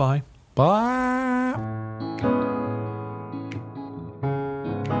 Bye-bye. Bye.